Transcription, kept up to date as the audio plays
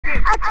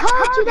I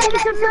told you that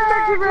he's a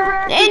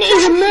murderer. And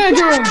he's a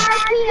murderer.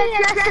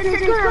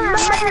 He's gonna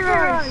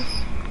murder us.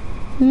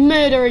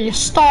 Murderer, you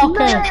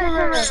stalker.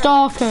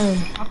 Stalker.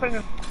 I'm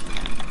finna.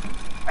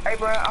 Hey,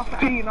 bro, I'm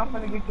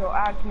finna get your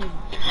IQ.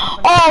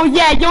 Oh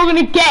yeah, you're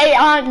gonna get it,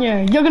 aren't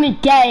you? You're gonna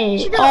get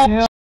it.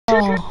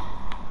 Oh.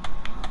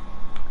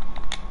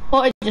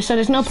 Well, it just so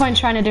there's no point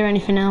trying to do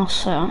anything else.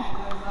 So.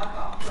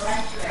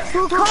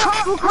 We'll call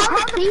the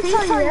police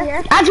on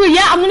you. Actually,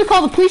 yeah, I'm gonna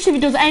call the police if he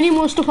does any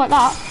more stuff like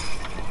that.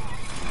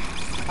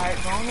 Alright,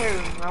 go on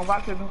here. I'm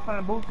watching in front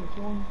of booth and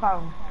see when you call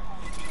him.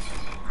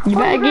 You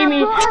better give me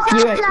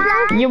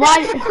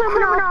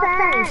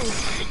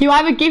you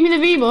either give me the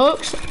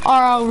V-Bucks or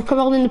I'll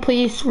call in the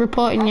police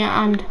reporting you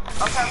and Okay,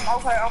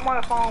 I'm on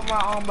the phone with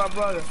my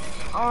brother.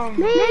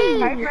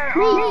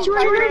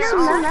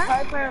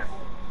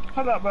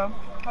 Hold up,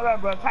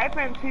 bro. Type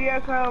in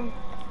TSM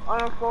 _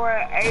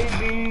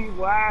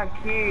 ABY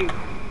kid.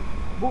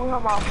 Boot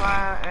him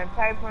offline and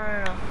type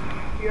in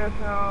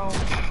TSM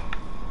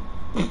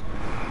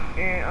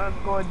and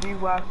 _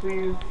 DYC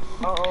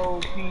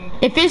OOP.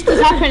 if this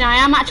does happen, I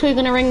am actually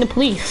gonna ring the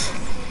police.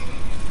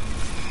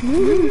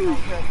 You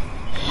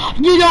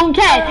don't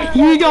care.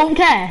 You don't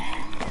care.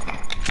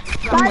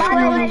 By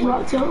the way,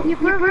 your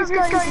brother's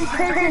going to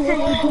prison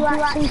if you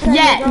actually turn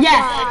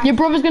Yeah. Your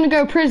brother's gonna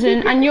go to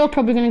prison, and you're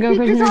probably gonna go to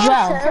prison as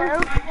well.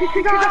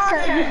 Because also,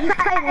 you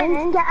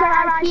can get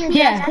our IP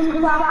address and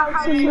come out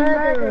how to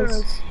murder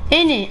us.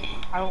 Innit?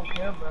 I don't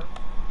care, bro.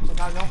 But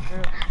I don't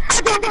care.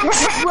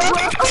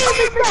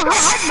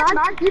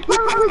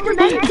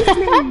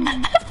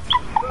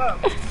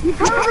 You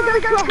probably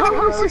go to a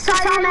homeless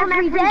asylum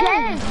every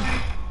day.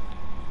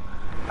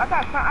 I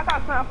got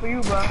something for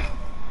you, bro.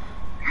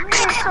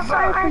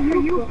 For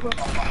you, bro.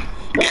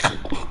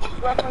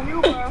 Bro, for you,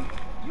 bro.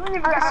 You ain't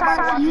even got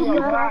somebody watching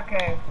your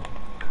broadcast.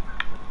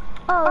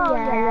 Oh,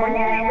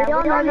 yeah. We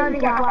all know You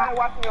got somebody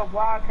watching your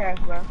broadcast,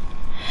 bro.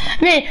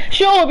 Man,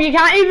 shut up, you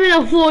can't even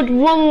afford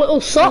one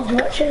little sock.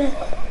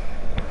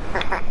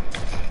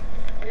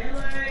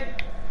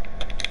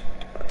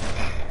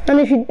 And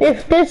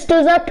if this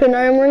does happen,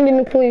 I am ringing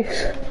the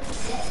police.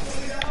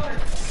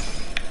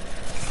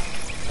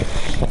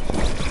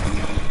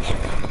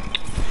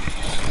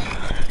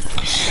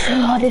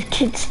 Oh, this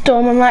kid's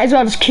dumb. I might as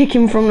well just kick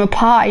him from the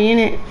party,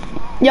 innit?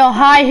 Yo,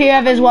 hi,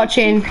 whoever's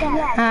watching.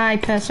 Hi,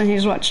 person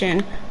who's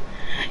watching.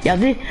 Yo,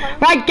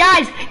 right,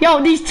 guys.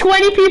 Yo, these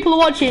 20 people are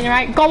watching,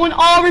 right? Go and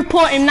all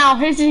report him now.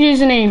 Here's his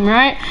username,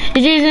 right?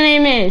 His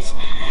username is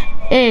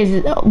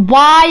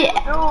Y.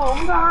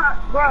 Dude,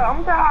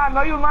 I'm telling I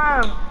know you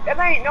lying. It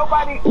ain't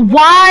nobody.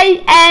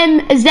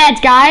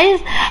 YMZ,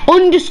 guys. _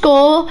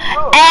 NEVERSLL.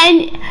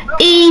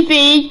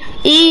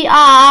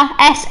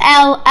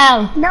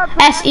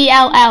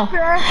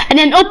 And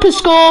then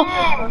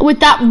 _ with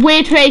that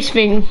weird face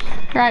thing.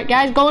 Right,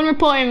 guys, go and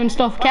report him and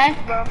stuff, okay?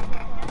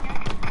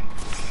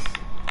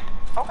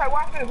 Okay,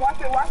 watch this. Watch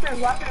this.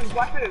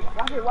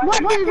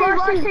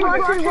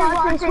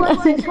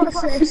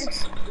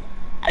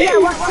 Yeah,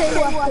 watch it.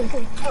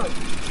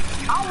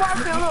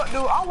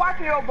 I'm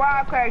watching your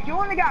broadcast. You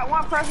only got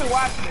one person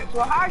watching it.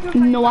 So how you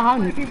think No, I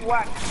haven't. people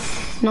watching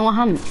it? No, I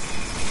haven't.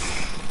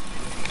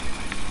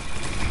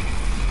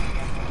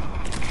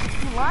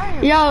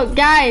 Yo,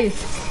 guys,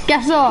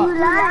 guess what? You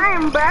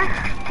lying, bruh.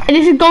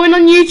 This is going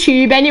on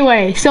YouTube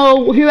anyway,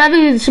 so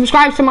whoever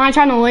subscribes to my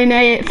channel in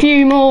a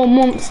few more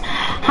months,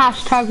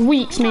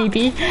 #weeks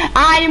maybe,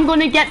 I am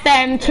gonna get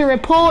them to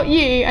report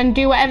you and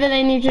do whatever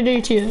they need to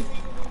do to you.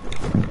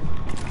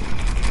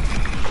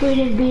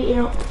 Including beating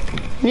up.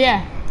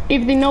 Yeah,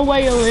 if they know where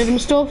you live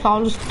and stuff,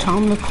 I'll just tell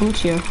them to come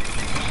to you.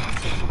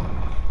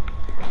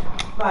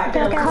 Right,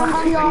 they'll come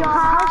to your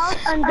house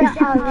and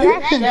get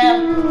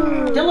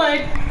arrested.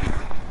 Delay.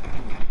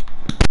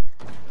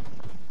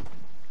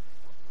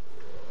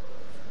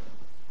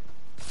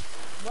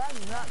 Why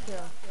you not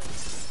there?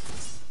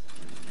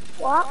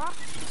 What?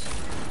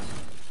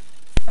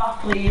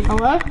 Please.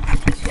 Hello?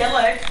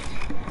 Hello.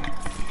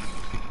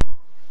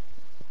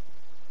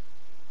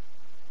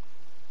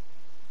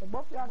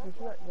 Both y'all can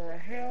shut the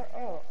hell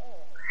up.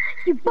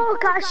 You both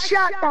got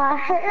shut the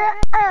hell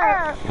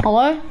up.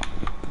 Hello?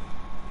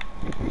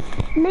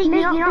 Make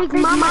me not big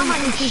mama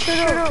and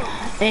shut up.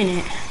 Ain't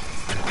it?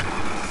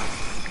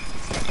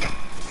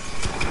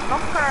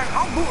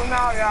 I'm booting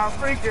out y'all,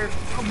 freakers.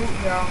 I'm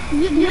booting y'all.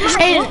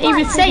 Hey, he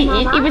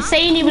was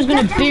saying he was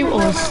gonna boot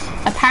us.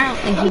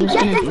 Apparently he was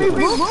gonna boot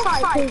us.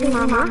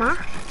 Mama.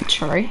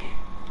 True.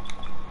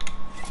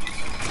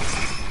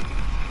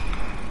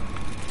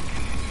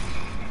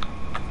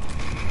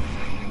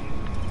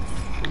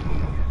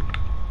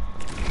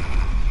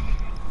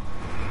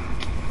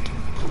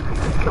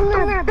 I'm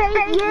gonna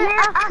bait you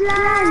a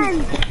plan.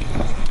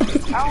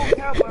 I don't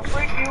care, but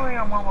freak you and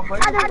your mama, but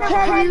I don't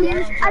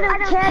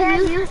care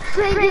you.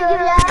 Freak you,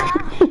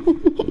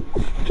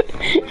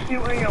 freak you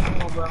and your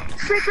mama, bro.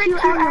 Freak you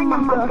and your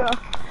mama.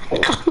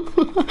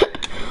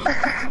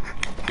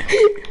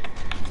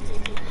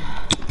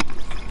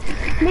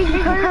 Make you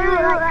look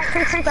like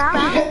Chris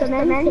Brown,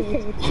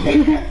 demented.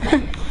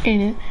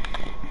 Ain't it?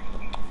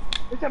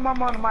 It's Put your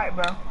mama on the mic,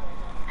 bro.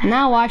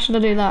 Now why should I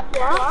do that?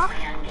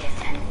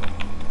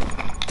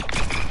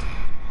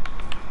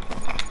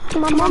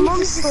 My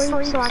mom's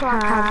asleep, so I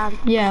can't.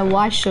 Yeah,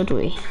 why should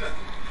we?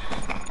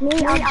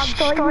 Me, I'll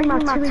destroy my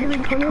two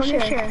and punish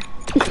her.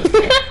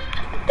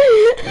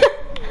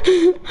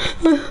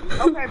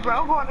 Okay, bro,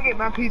 I'm going to get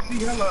my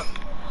PC.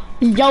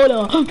 Hold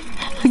up.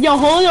 Yo,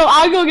 hold on.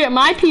 I'll go get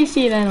my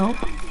PC then. Go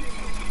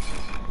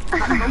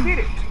get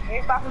it.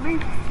 Ain't stopping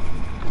me.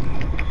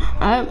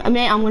 I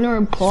mean, I'm gonna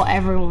report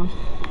everyone,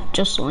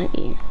 just like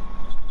you.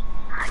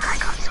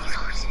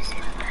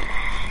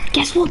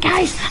 Guess what,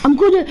 guys? I'm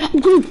gonna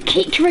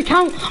kick your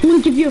account. I'm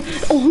gonna give you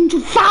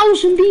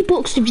 100,000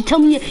 V-Bucks if you tell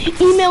me your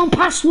email and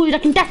password. I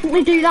can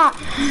definitely do that.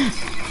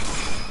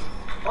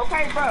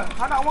 Okay, bro.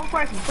 I got one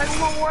question. Say one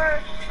more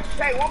word.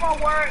 Say one more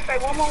word. Say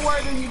one more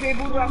word, then you get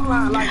booted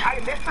offline.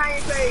 Like this thing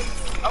say.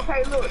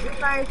 Okay, look. This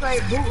thing say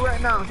boot right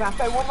now. So I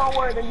say one more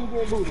word, then you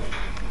get booted.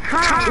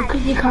 Hi. Look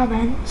at your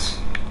comments.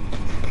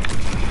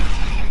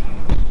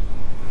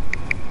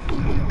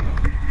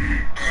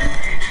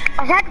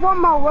 I said one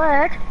more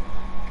word.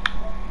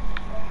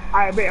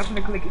 Alright, bet. I'm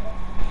gonna click it.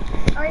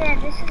 Oh yeah,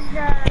 this is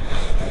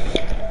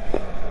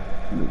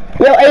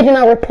Yo, Aiden,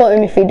 I'll report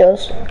him if he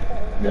does.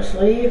 Just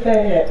leave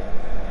it.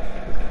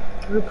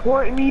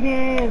 Report me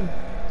then.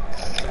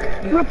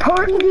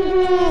 report me.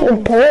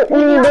 Report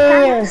me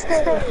then.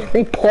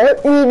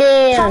 Report me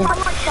then.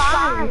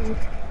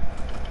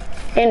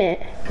 In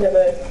it.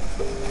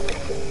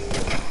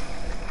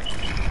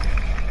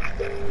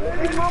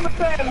 His mama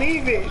said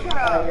leave it. Shut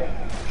up.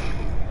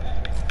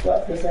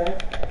 What was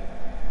that?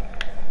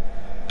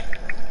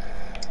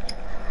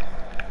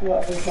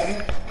 What was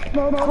that?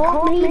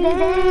 Report me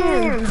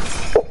then.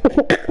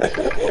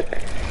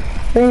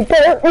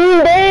 Report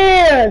me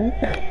then.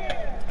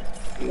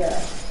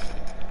 Yeah.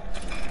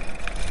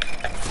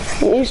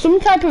 You're some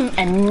type of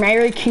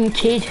American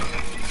kid.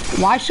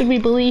 Why should we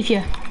believe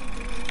you?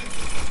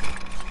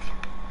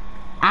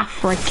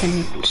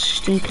 African,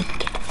 stupid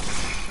kid.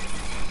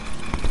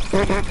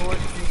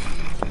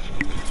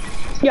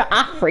 You're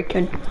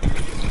African.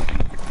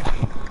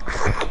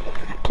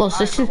 Plus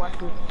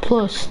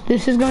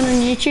this is going on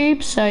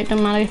YouTube, so it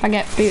doesn't matter if I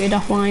get booted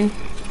offline.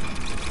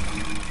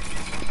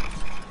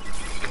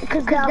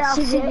 Because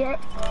they'll see it.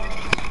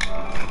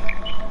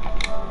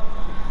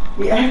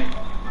 Yeah.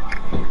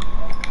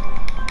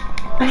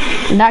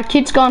 That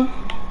kid's gone.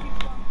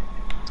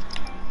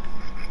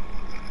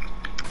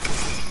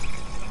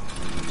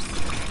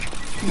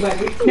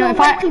 No, if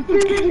I...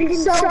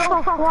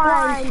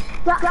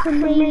 That's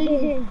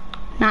amazing.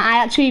 Nah,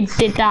 I actually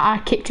did that. I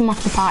kicked him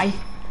off the party.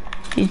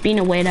 He's been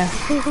a weirdo.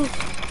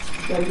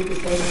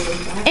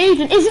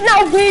 Aiden, isn't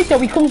that weird though?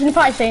 He comes in the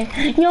party saying,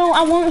 yo,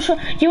 I want some,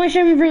 you want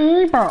some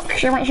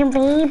V-Bucks? You want some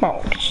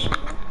V-Bucks?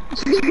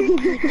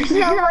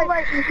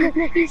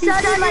 He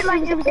sounded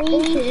like it was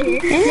Asian.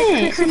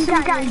 Innit? Some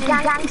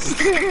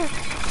gangster.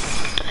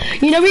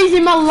 You know he's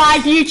in my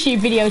live YouTube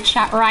video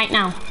chat right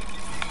now.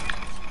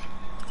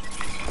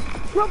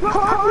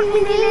 Report me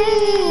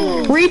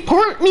then.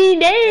 Report me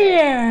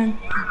there.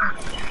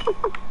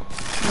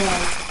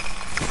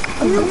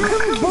 You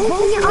can boot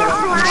me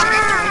offline.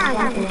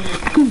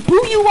 I can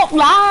boot you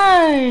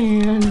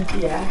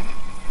offline. Yeah.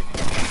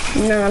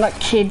 No, that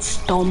kid's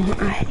dumb.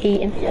 I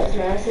hate him.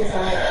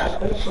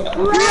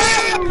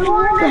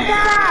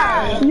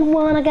 You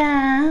wanna go?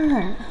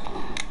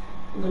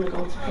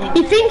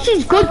 He thinks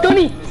he's good, doesn't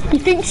he? He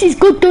thinks he's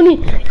good, doesn't he?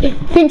 He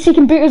thinks he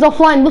can boot us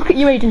offline. Look at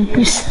you, Aiden.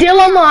 You're still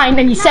online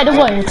and you said a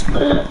word.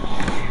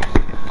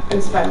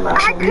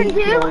 I can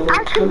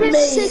do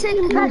 6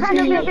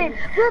 impressions of him.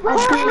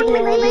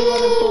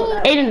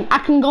 Aiden, I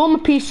can go on my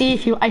PC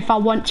if I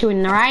want to,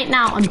 and right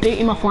now I'm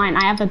booting offline.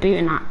 I have a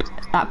booting app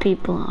that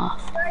people are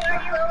off.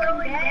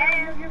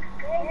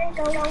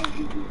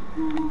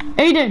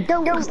 Aiden!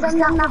 Don't be on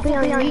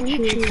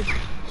YouTube.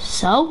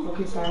 So?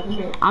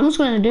 I'm just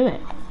gonna do it.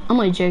 I'm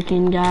only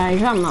joking,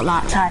 guys. I'm not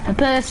that type of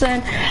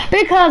person.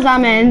 Because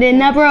I'm ending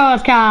the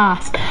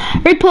broadcast.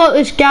 Report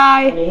this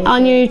guy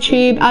on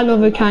YouTube and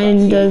other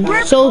kind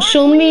of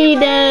social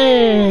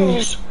media.